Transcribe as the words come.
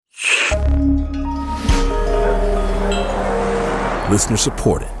Listener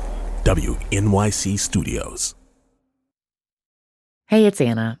supported. WNYC Studios. Hey, it's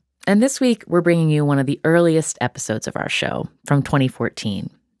Anna. And this week, we're bringing you one of the earliest episodes of our show from 2014.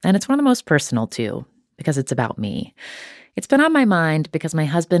 And it's one of the most personal, too, because it's about me. It's been on my mind because my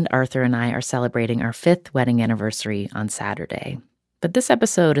husband, Arthur, and I are celebrating our 5th wedding anniversary on Saturday. But this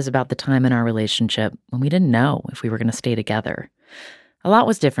episode is about the time in our relationship when we didn't know if we were going to stay together. A lot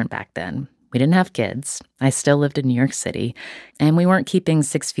was different back then. We didn't have kids. I still lived in New York City, and we weren't keeping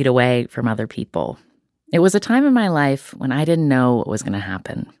 6 feet away from other people. It was a time in my life when I didn't know what was going to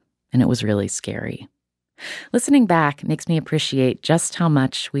happen, and it was really scary. Listening back makes me appreciate just how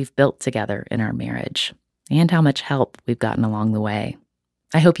much we've built together in our marriage and how much help we've gotten along the way.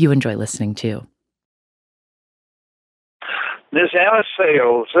 I hope you enjoy listening, too. Ms. Anna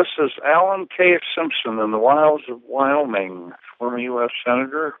Sales, this is Alan K. Simpson in the wilds of Wyoming, former U.S.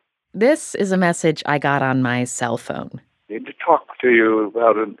 Senator. This is a message I got on my cell phone. Need to talk to you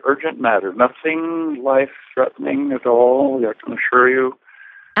about an urgent matter. Nothing life-threatening at all, I can assure you.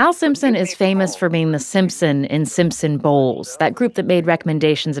 Al Simpson is famous for being the Simpson in Simpson Bowles, that group that made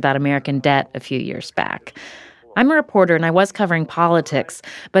recommendations about American debt a few years back. I'm a reporter and I was covering politics,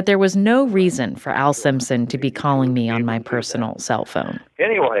 but there was no reason for Al Simpson to be calling me on my personal cell phone.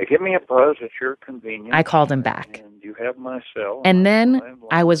 Anyway, give me a buzz at your convenience. I called him back. And you have my cell. And then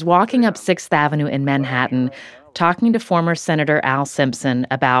I was walking up 6th Avenue in Manhattan, talking to former Senator Al Simpson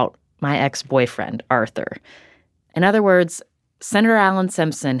about my ex-boyfriend, Arthur. In other words, Senator Alan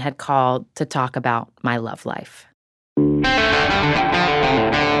Simpson had called to talk about my love life.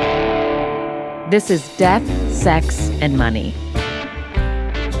 This is Death, Sex, and Money.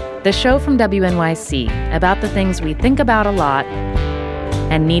 The show from WNYC about the things we think about a lot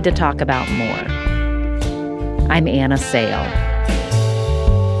and need to talk about more. I'm Anna Sale.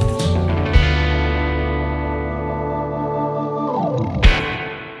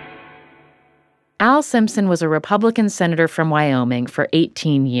 Al Simpson was a Republican senator from Wyoming for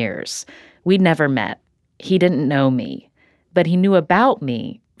 18 years. We'd never met. He didn't know me, but he knew about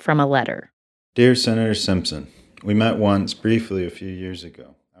me from a letter. Dear Senator Simpson, we met once briefly a few years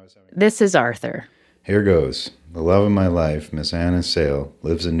ago. This is Arthur. Here goes. The love of my life, Miss Anna Sale,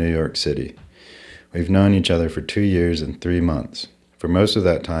 lives in New York City. We've known each other for 2 years and 3 months. For most of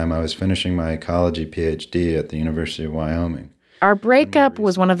that time, I was finishing my ecology PhD at the University of Wyoming. Our breakup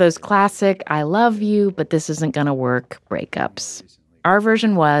was one of those classic, I love you, but this isn't going to work breakups. Our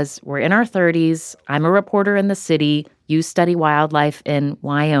version was, we're in our 30s, I'm a reporter in the city, you study wildlife in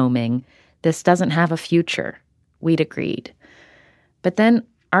Wyoming. This doesn't have a future. We'd agreed. But then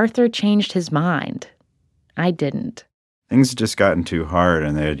Arthur changed his mind. I didn't. Things had just gotten too hard,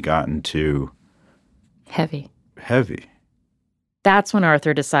 and they had gotten too... Heavy. That's when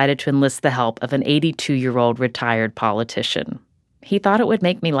Arthur decided to enlist the help of an 82-year-old retired politician. He thought it would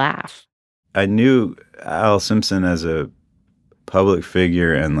make me laugh. I knew Al Simpson as a public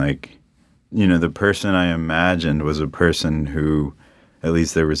figure, and the person I imagined was a person who, at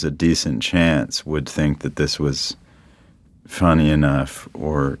least there was a decent chance, would think that this was funny enough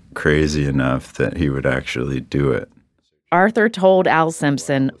or crazy enough that he would actually do it. Arthur told Al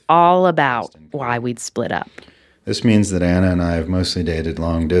Simpson all about why we'd split up. This means that Anna and I have mostly dated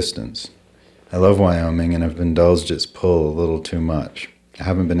long distance. I love Wyoming and have indulged its pull a little too much. I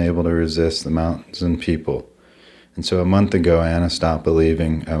haven't been able to resist the mountains and people. And so a month ago, Anna stopped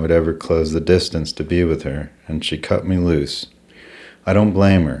believing I would ever close the distance to be with her, and she cut me loose. I don't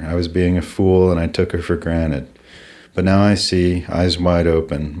blame her. I was being a fool and I took her for granted. But now I see, eyes wide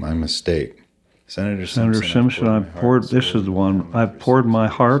open, my mistake. Senator Simpson, I've poured my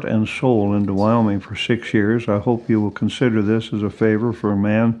heart and soul into Wyoming for 6 years. I hope you will consider this as a favor for a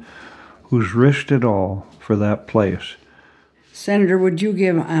man who's risked it all for that place. Senator, would you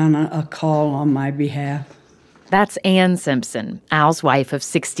give Anna a call on my behalf? That's Ann Simpson, Al's wife of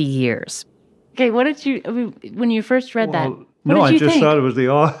 60 years. Okay, when you first read that, what did you think? Thought it was the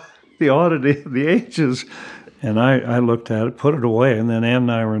oddity of the ages. And I looked at it, put it away, and then Ann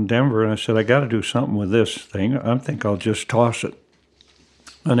and I were in Denver, and I said, I got to do something with this thing. I think I'll just toss it.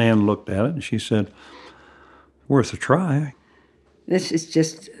 And Ann looked at it, and she said, worth a try. This is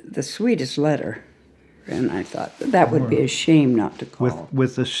just the sweetest letter. And I thought that would be a shame not to call.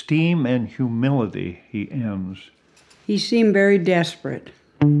 With esteem and humility, he ends. He seemed very desperate.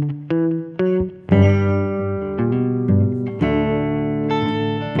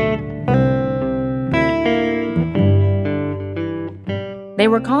 They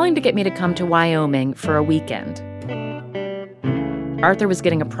were calling to get me to come to Wyoming for a weekend. Arthur was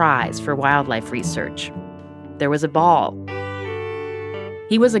getting a prize for wildlife research. There was a ball.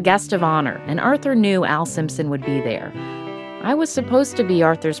 He was a guest of honor, and Arthur knew Al Simpson would be there. I was supposed to be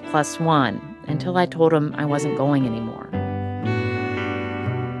Arthur's +1 until I told him I wasn't going anymore.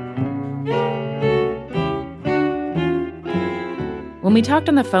 When we talked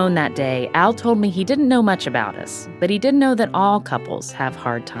on the phone that day, Al told me he didn't know much about us, but he did know that all couples have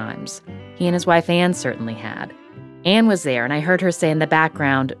hard times. He and his wife Ann certainly had. Ann was there, and I heard her say in the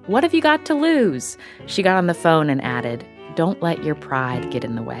background, "What have you got to lose?" She got on the phone and added, "Don't let your pride get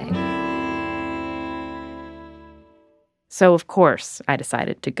in the way." So, of course, I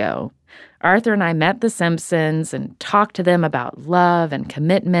decided to go. Arthur and I met the Simpsons and talked to them about love and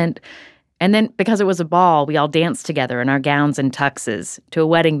commitment. And then, because it was a ball, we all danced together in our gowns and tuxes to a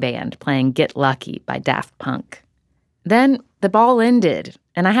wedding band playing Get Lucky by Daft Punk. Then the ball ended,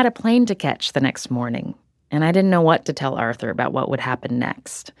 and I had a plane to catch the next morning. And I didn't know what to tell Arthur about what would happen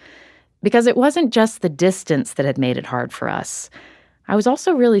next. Because it wasn't just the distance that had made it hard for us. I was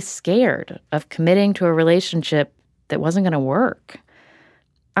also really scared of committing to a relationship that wasn't going to work.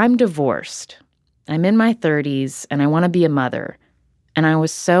 I'm divorced. I'm in my 30s, and I want to be a mother. And I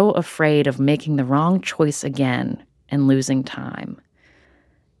was so afraid of making the wrong choice again and losing time.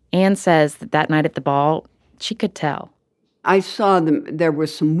 Ann says that night at the ball, she could tell. I saw there were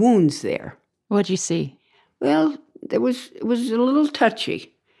some wounds there. What'd you see? Well, it was a little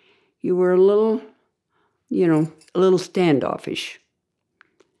touchy. You were a little standoffish.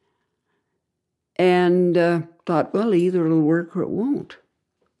 And thought, well, either it'll work or it won't.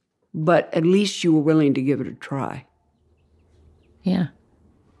 But at least you were willing to give it a try. Yeah.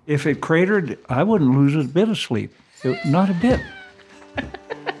 If it cratered, I wouldn't lose a bit of sleep. Not a bit.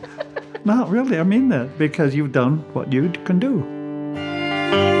 Not really. I mean that, because you've done what you can do.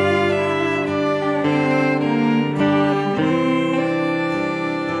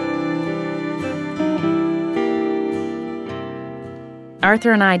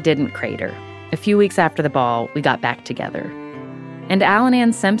 Arthur and I didn't crater. A few weeks after the ball, we got back together. And Al and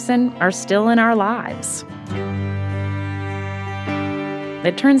Ann Simpson are still in our lives.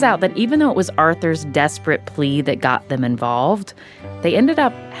 It turns out that even though it was Arthur's desperate plea that got them involved, they ended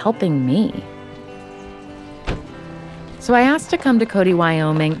up helping me. So I asked to come to Cody,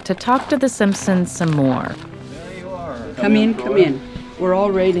 Wyoming to talk to the Simpsons some more. There you are. Come in. We're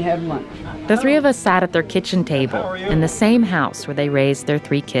all ready to have lunch. The three of us sat at their kitchen table in the same house where they raised their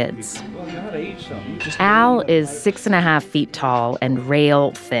 3 kids. Well, you ought to eat something. Al is 6.5 feet tall and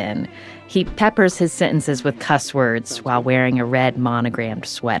rail thin. He peppers his sentences with cuss words while wearing a red monogrammed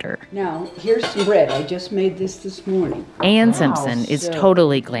sweater. Now, here's some bread. I just made this morning. Ann Simpson is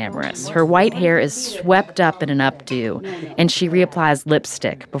totally glamorous. Her white hair is swept up in an updo, and she reapplies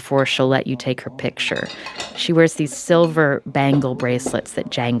lipstick before she'll let you take her picture. She wears these silver bangle bracelets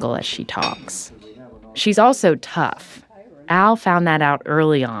that jangle as she talks. She's also tough. Al found that out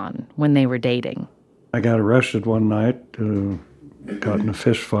early on when they were dating. I got arrested one night, got in a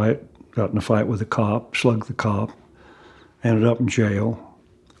fist fight. Got in a fight with a cop, slugged the cop, ended up in jail,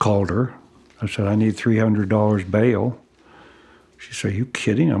 called her. I said, I need $300 bail. She said, are you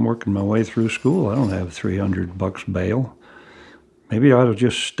kidding? I'm working my way through school. I don't have $300 bail. Maybe I ought to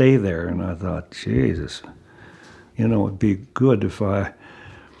just stay there. And I thought, Jesus, it'd be good if I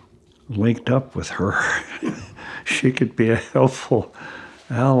linked up with her. She could be a helpful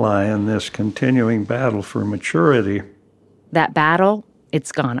ally in this continuing battle for maturity. That battle,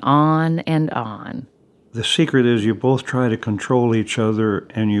 it's gone on and on. The secret is you both try to control each other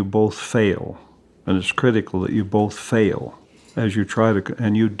and you both fail. And it's critical that you both fail as you try to,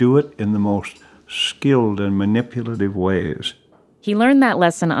 and you do it in the most skilled and manipulative ways. He learned that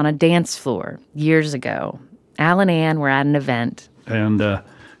lesson on a dance floor years ago. Al and Ann were at an event. And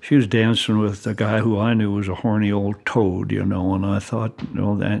she was dancing with a guy who I knew was a horny old toad, and I thought,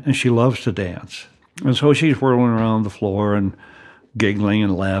 and she loves to dance. And so she's whirling around the floor and giggling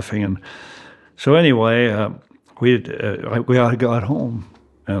and laughing. And so anyway, we got home.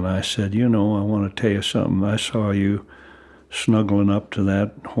 And I said, I want to tell you something. I saw you snuggling up to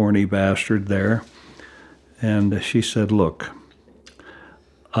that horny bastard there. And she said, look,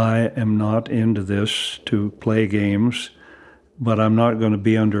 I am not into this to play games, but I'm not going to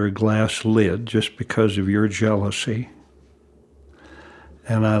be under a glass lid just because of your jealousy.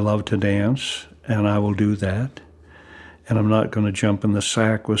 And I love to dance, and I will do that. And I'm not going to jump in the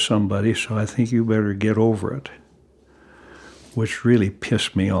sack with somebody, so I think you better get over it, which really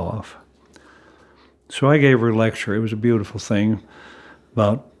pissed me off. So I gave her a lecture. It was a beautiful thing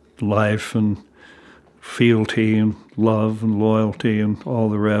about life and fealty and love and loyalty and all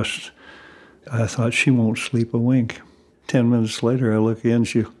the rest. I thought, she won't sleep a wink. 10 minutes later, I look in,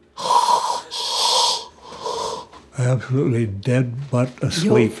 she absolutely dead but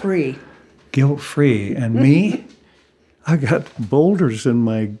asleep. Guilt-free. Guilt-free. And me? I got boulders in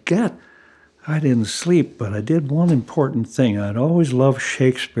my gut. I didn't sleep, but I did one important thing. I'd always loved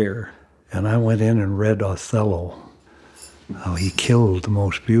Shakespeare, and I went in and read Othello. How he killed the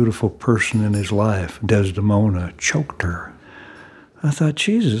most beautiful person in his life. Desdemona choked her. I thought,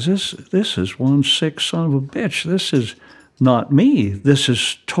 Jesus, this is one sick son of a bitch. This is not me. This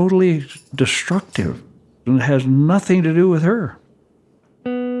is totally destructive, and it has nothing to do with her.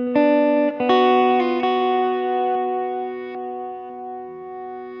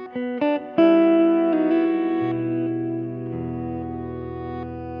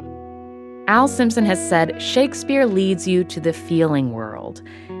 Al Simpson has said Shakespeare leads you to the feeling world.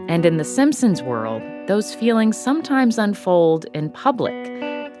 And in the Simpsons world, those feelings sometimes unfold in public,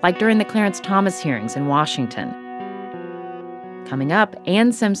 like during the Clarence Thomas hearings in Washington. Coming up,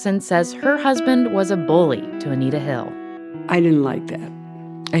 Ann Simpson says her husband was a bully to Anita Hill. I didn't like that.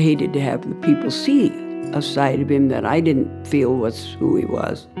 I hated to have the people see a side of him that I didn't feel was who he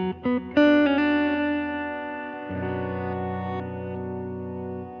was.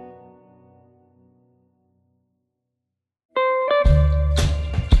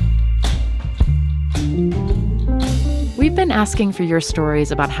 We've been asking for your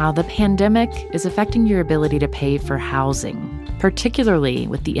stories about how the pandemic is affecting your ability to pay for housing, particularly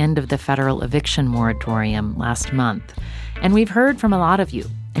with the end of the federal eviction moratorium last month. And we've heard from a lot of you,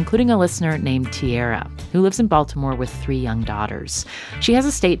 including a listener named Tierra, who lives in Baltimore with 3 young daughters. She has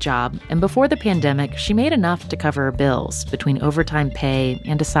a state job, and before the pandemic, she made enough to cover her bills between overtime pay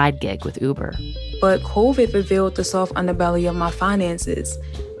and a side gig with Uber. But COVID revealed the soft underbelly of my finances.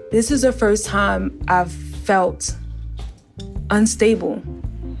 This is the first time I've felt unstable.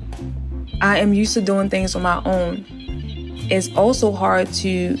 I am used to doing things on my own. It's also hard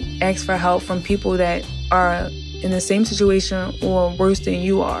to ask for help from people that are in the same situation or worse than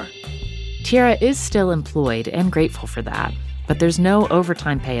you are. Tierra is still employed and grateful for that, but there's no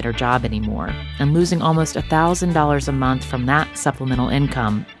overtime pay at her job anymore, and losing almost $1,000 a month from that supplemental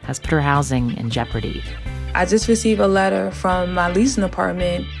income has put her housing in jeopardy. I just received a letter from my leasing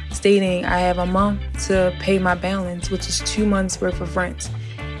apartment stating I have a month to pay my balance, which is 2 months worth of rent.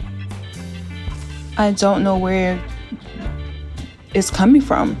 I don't know where it's coming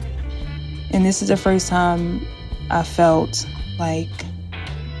from. And this is the first time I felt like,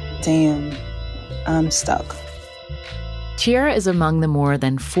 damn, I'm stuck. Tierra is among the more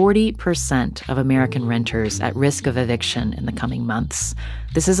than 40% of American renters at risk of eviction in the coming months.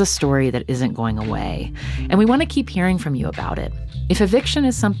 This is a story that isn't going away, and we want to keep hearing from you about it. If eviction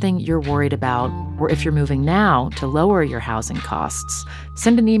is something you're worried about, or if you're moving now to lower your housing costs,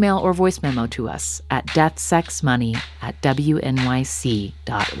 send an email or voice memo to us at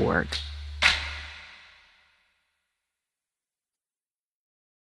deathsexmoney@wnyc.org.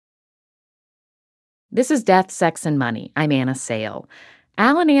 This is Death, Sex, and Money. I'm Anna Sale.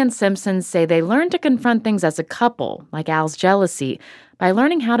 Al and Ann Simpson say they learned to confront things as a couple, like Al's jealousy, by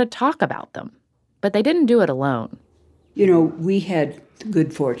learning how to talk about them. But they didn't do it alone. You know, we had the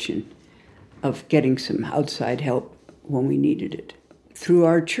good fortune of getting some outside help when we needed it through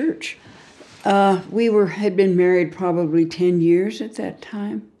our church. We had been married probably 10 years at that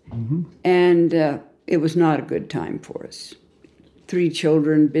time, and it was not a good time for us. 3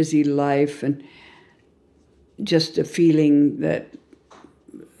 children, busy life, and just a feeling that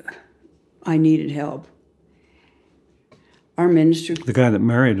I needed help. Our minister, The guy that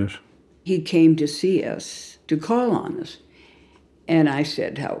married us. he came to see us, to call on us. And I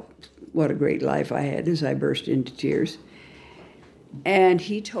said what a great life I had as I burst into tears. And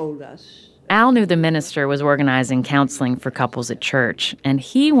he told us. Al knew the minister was organizing counseling for couples at church, and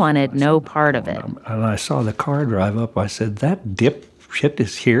he wanted no part of it. And I saw the car drive up. I said, that dipshit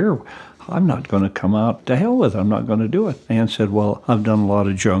is here. I'm not going to come out. To hell with it. I'm not going to do it. Ann said, well, I've done a lot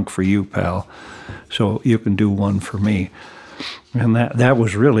of junk for you, pal, so you can do one for me. And that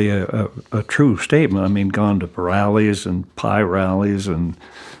was really a true statement. I mean, gone to rallies and pie rallies and,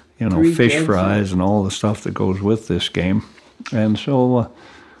 fish fries and all the stuff that goes with this game. And so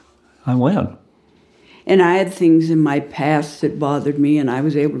I went. And I had things in my past that bothered me, and I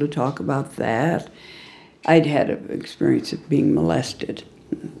was able to talk about that. I'd had an experience of being molested.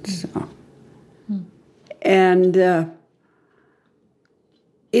 So. And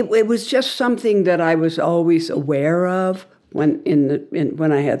it was just something that I was always aware of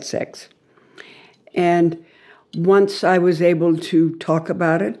when I had sex. And once I was able to talk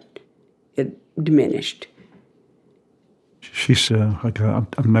about it, it diminished. She said,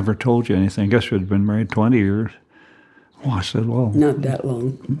 I've never told you anything. I guess we'd been married 20 years. Oh, I said, well. Not that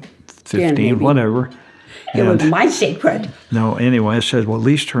long. 15, whatever. It was my secret. No, anyway, I said, well, at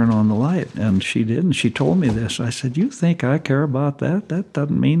least turn on the light. And she did, and she told me this. I said, you think I care about that? That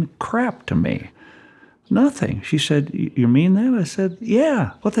doesn't mean crap to me. Nothing. She said, you mean that? I said,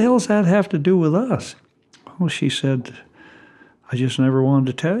 yeah. What the hell does that have to do with us? Well, she said, I just never wanted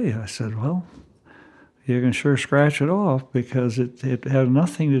to tell you. I said, well, you can sure scratch it off because it had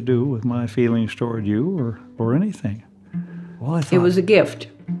nothing to do with my feelings toward you or anything. Well, I thought, It was a gift.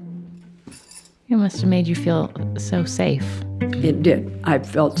 It must have made you feel so safe. It did. I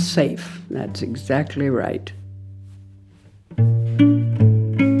felt safe. That's exactly right.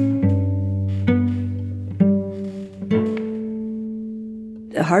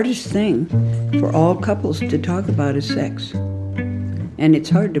 The hardest thing for all couples to talk about is sex. And it's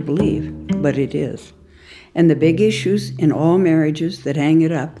hard to believe, but it is. And the big issues in all marriages that hang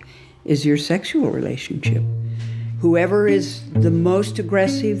it up is your sexual relationship. Whoever is the most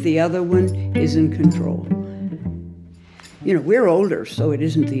aggressive, the other one is in control. You know, we're older, so it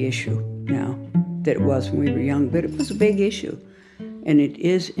isn't the issue now that it was when we were young, but it was a big issue. And it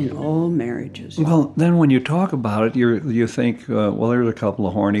is in all marriages. Well, then when you talk about it, you think, well, there's a couple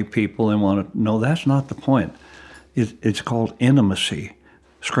of horny people and want to... No, that's not the point. It's called intimacy.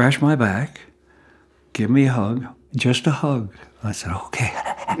 Scratch my back, give me a hug, just a hug. I said, okay.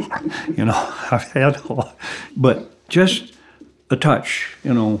 You know, I've had all... But just a touch,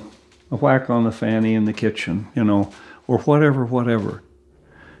 you know, a whack on the fanny in the kitchen, you know, or whatever.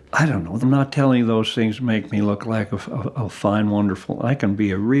 I don't know. I'm not telling you those things make me look like a fine, wonderful... I can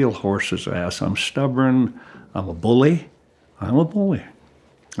be a real horse's ass. I'm stubborn. I'm a bully. I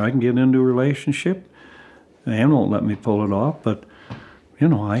can get into a relationship. Ann won't let me pull it off, but, you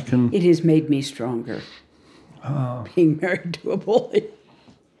know, I can... It has made me stronger, being married to a bully.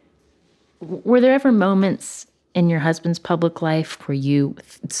 Were there ever moments in your husband's public life where you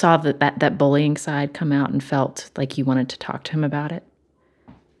saw that bullying side come out and felt like you wanted to talk to him about it?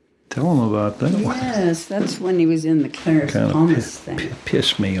 Tell him about that one. Yes, that's when he was in the Clarence Thomas thing.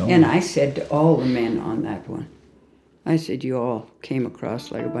 Pissed me off. And I said to all the men on that one, I said, you all came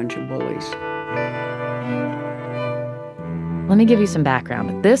across like a bunch of bullies. Let me give you some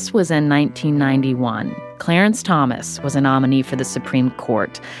background. This was in 1991. Clarence Thomas was a nominee for the Supreme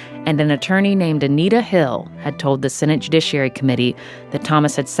Court, and an attorney named Anita Hill had told the Senate Judiciary Committee that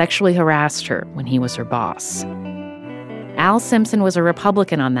Thomas had sexually harassed her when he was her boss. Al Simpson was a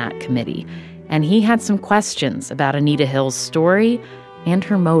Republican on that committee, and he had some questions about Anita Hill's story and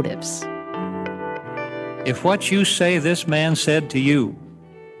her motives. If what you say this man said to you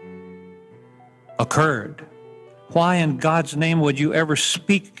occurred, why in God's name would you ever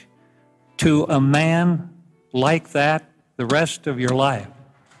speak to a man like that the rest of your life?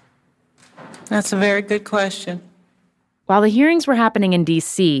 That's a very good question. While the hearings were happening in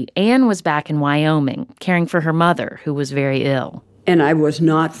D.C., Ann was back in Wyoming, caring for her mother, who was very ill. And I was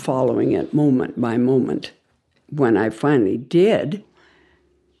not following it moment by moment. When I finally did,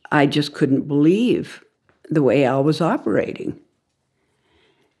 I just couldn't believe the way Al was operating.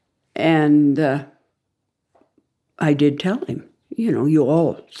 And I did tell him, you know, you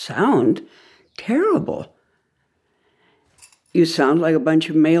all sound terrible. You sound like a bunch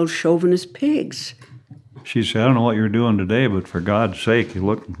of male chauvinist pigs. She said, I don't know what you're doing today, but for God's sake, you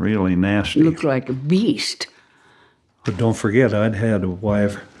look really nasty. You look like a beast. But don't forget, I'd had a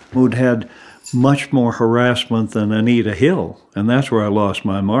wife who'd had much more harassment than Anita Hill, and that's where I lost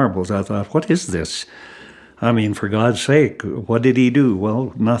my marbles. I thought, what is this? I mean, for God's sake, what did he do?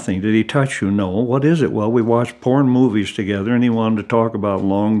 Well, nothing. Did he touch you? No. What is it? Well, we watched porn movies together, and he wanted to talk about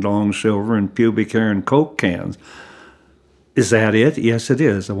long dong silver and pubic hair and Coke cans. Is that it? Yes, it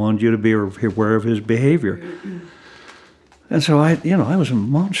is. I wanted you to be aware of his behavior. And so I was a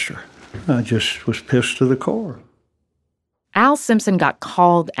monster. I just was pissed to the core. Al Simpson got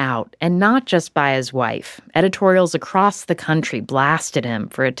called out, and not just by his wife. Editorials across the country blasted him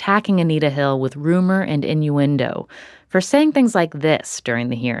for attacking Anita Hill with rumor and innuendo, for saying things like this during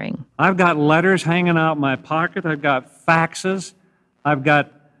the hearing. I've got letters hanging out in my pocket. I've got faxes. I've got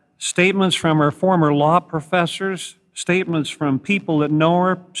statements from her former law professors, statements from people that know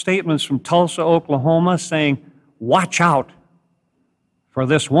her, statements from Tulsa, Oklahoma, saying, watch out for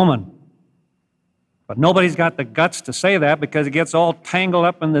this woman. But nobody's got the guts to say that because it gets all tangled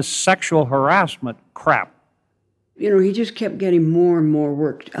up in this sexual harassment crap. You know, he just kept getting more and more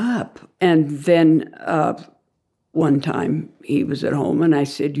worked up. And then one time he was at home and I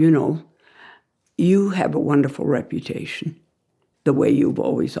said, you know, you have a wonderful reputation, the way you've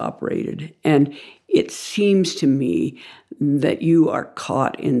always operated. And it seems to me that you are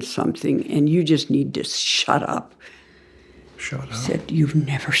caught in something and you just need to shut up. Shut up. He said, you've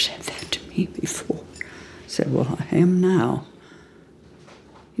never said that to me before. said, well, I am now.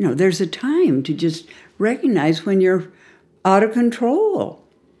 You know, there's a time to just recognize when you're out of control.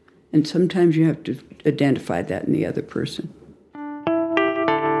 And sometimes you have to identify that in the other person.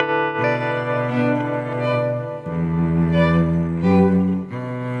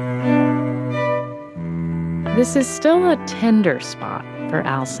 This is still a tender spot for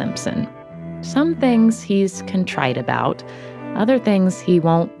Al Simpson. Some things he's contrite about, other things he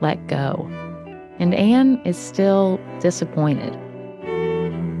won't let go. And Ann is still disappointed.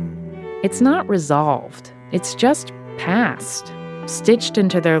 It's not resolved. It's just past, stitched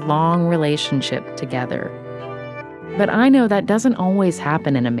into their long relationship together. But I know that doesn't always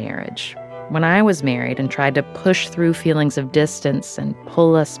happen in a marriage. When I was married and tried to push through feelings of distance and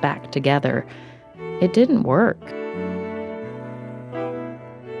pull us back together, it didn't work.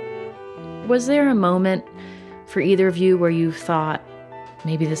 Was there a moment for either of you where you thought,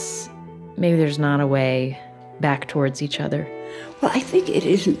 maybe there's not a way back towards each other? Well, I think it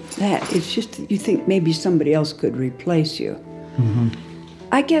isn't that. It's just that you think maybe somebody else could replace you. Mm-hmm.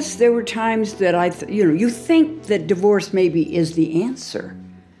 I guess there were times that you think that divorce maybe is the answer,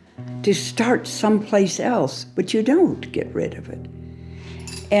 to start someplace else, but you don't get rid of it.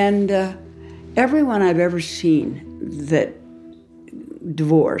 And everyone I've ever seen that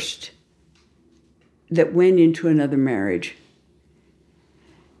divorced, that went into another marriage,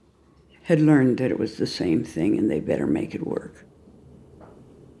 had learned that it was the same thing and they better make it work.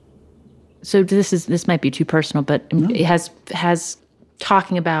 So this might be too personal, but it has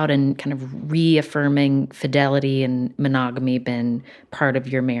talking about and kind of reaffirming fidelity and monogamy been part of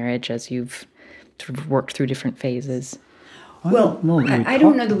your marriage as you've sort of worked through different phases? Well, I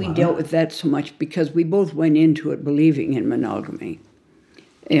don't know that we dealt with that so much because we both went into it believing in monogamy.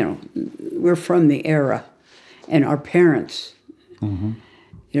 You know, we're from the era, and our parents,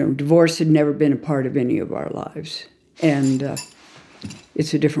 divorce had never been a part of any of our lives. And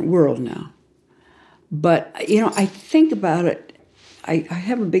it's a different world now. But, I think about it. I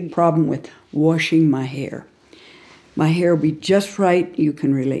have a big problem with washing my hair. My hair will be just right. You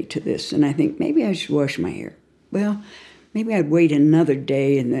can relate to this. And I think maybe I should wash my hair. Well, maybe I'd wait another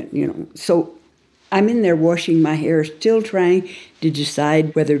day and then, So I'm in there washing my hair, still trying to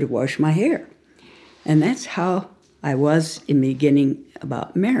decide whether to wash my hair. And that's how I was in the beginning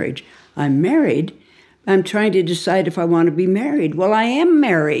about marriage. I'm married. I'm trying to decide if I want to be married. Well, I am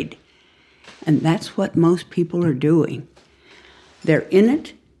married. And that's what most people are doing. They're in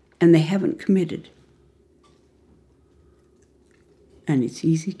it, and they haven't committed. And it's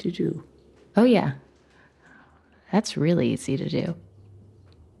easy to do. Oh, yeah. That's really easy to do.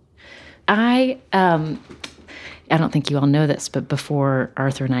 I don't think you all know this, but before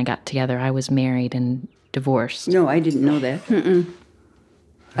Arthur and I got together, I was married and divorced. No, I didn't know that.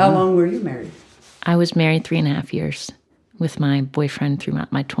 How long were you married? I was married 3.5 years with my boyfriend through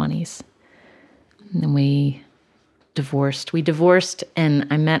my 20s. And then we divorced. And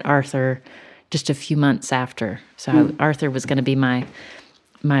I met Arthur just a few months after. So Arthur was going to be my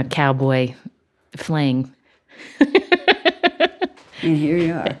cowboy fling. And here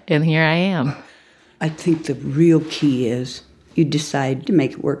you are. And here I am. I think the real key is you decide to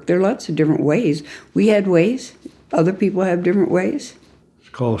make it work. There are lots of different ways. We had ways. Other people have different ways. It's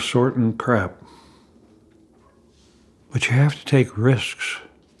called sorting crap. But you have to take risks.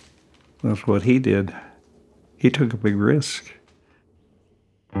 That's what he did. He took a big risk.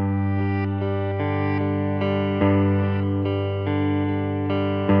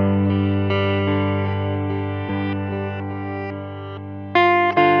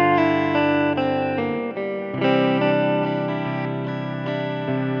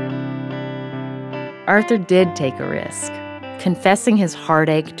 Arthur did take a risk. Confessing his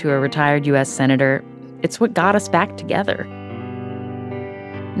heartache to a retired U.S. senator, it's what got us back together.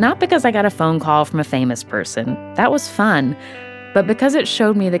 Not because I got a phone call from a famous person. That was fun. But because it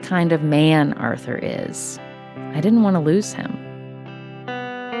showed me the kind of man Arthur is. I didn't want to lose him.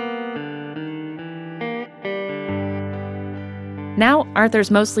 Now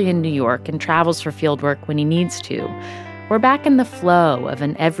Arthur's mostly in New York and travels for fieldwork when he needs to. We're back in the flow of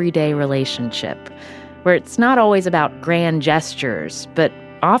an everyday relationship, where it's not always about grand gestures, but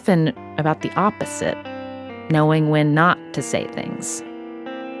often about the opposite, knowing when not to say things.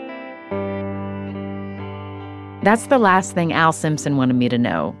 That's the last thing Al Simpson wanted me to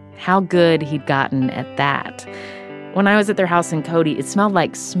know, how good he'd gotten at that. When I was at their house in Cody, it smelled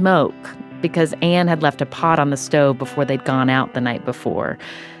like smoke because Ann had left a pot on the stove before they'd gone out the night before.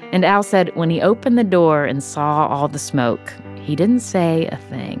 And Al said when he opened the door and saw all the smoke, he didn't say a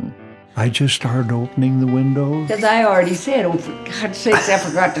thing. I just started opening the windows. Because I already said, oh, for God's sakes, I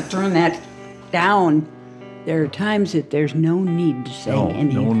forgot to turn that down. There are times that there's no need to say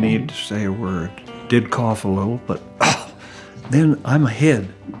anything. No need to say a word. Did cough a little, but then I'm ahead.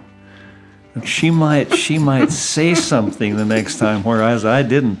 And she might say something the next time, whereas I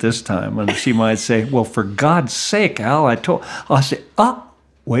didn't this time. And she might say, well, for God's sake, Al, I'll say,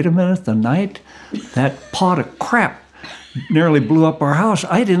 wait a minute, the night that pot of crap nearly blew up our house,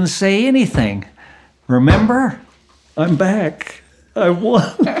 I didn't say anything. Remember? I'm back. I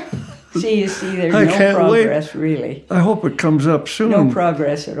won. See, there's no progress, really. I hope it comes up soon. No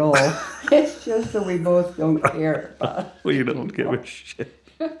progress at all. It's just that we both don't care about it. We don't give a shit.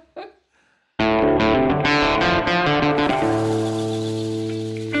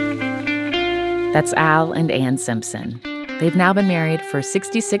 That's Al and Ann Simpson. They've now been married for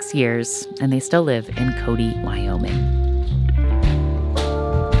 66 years, and they still live in Cody, Wyoming.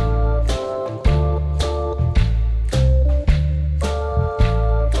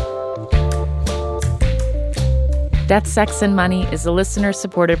 Death, Sex, and Money is a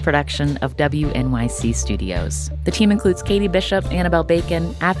listener-supported production of WNYC Studios. The team includes Katie Bishop, Annabelle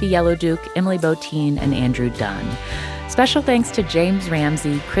Bacon, Affy Yellowduke, Emily Botine, and Andrew Dunn. Special thanks to James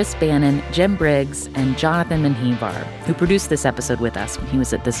Ramsey, Chris Bannon, Jim Briggs, and Jonathan Menjivar, who produced this episode with us when he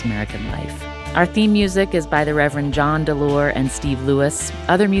was at This American Life. Our theme music is by the Reverend John DeLore and Steve Lewis.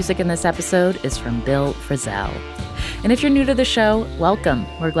 Other music in this episode is from Bill Frisell. And if you're new to the show, welcome.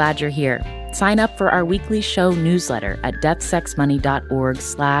 We're glad you're here. Sign up for our weekly show newsletter at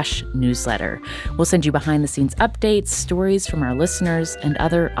deathsexmoney.org/newsletter. We'll send you behind-the-scenes updates, stories from our listeners, and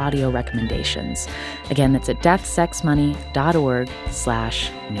other audio recommendations. Again, that's at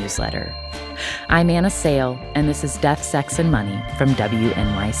deathsexmoney.org/newsletter. I'm Anna Sale, and this is Death, Sex, and Money from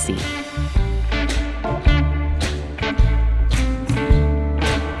WNYC.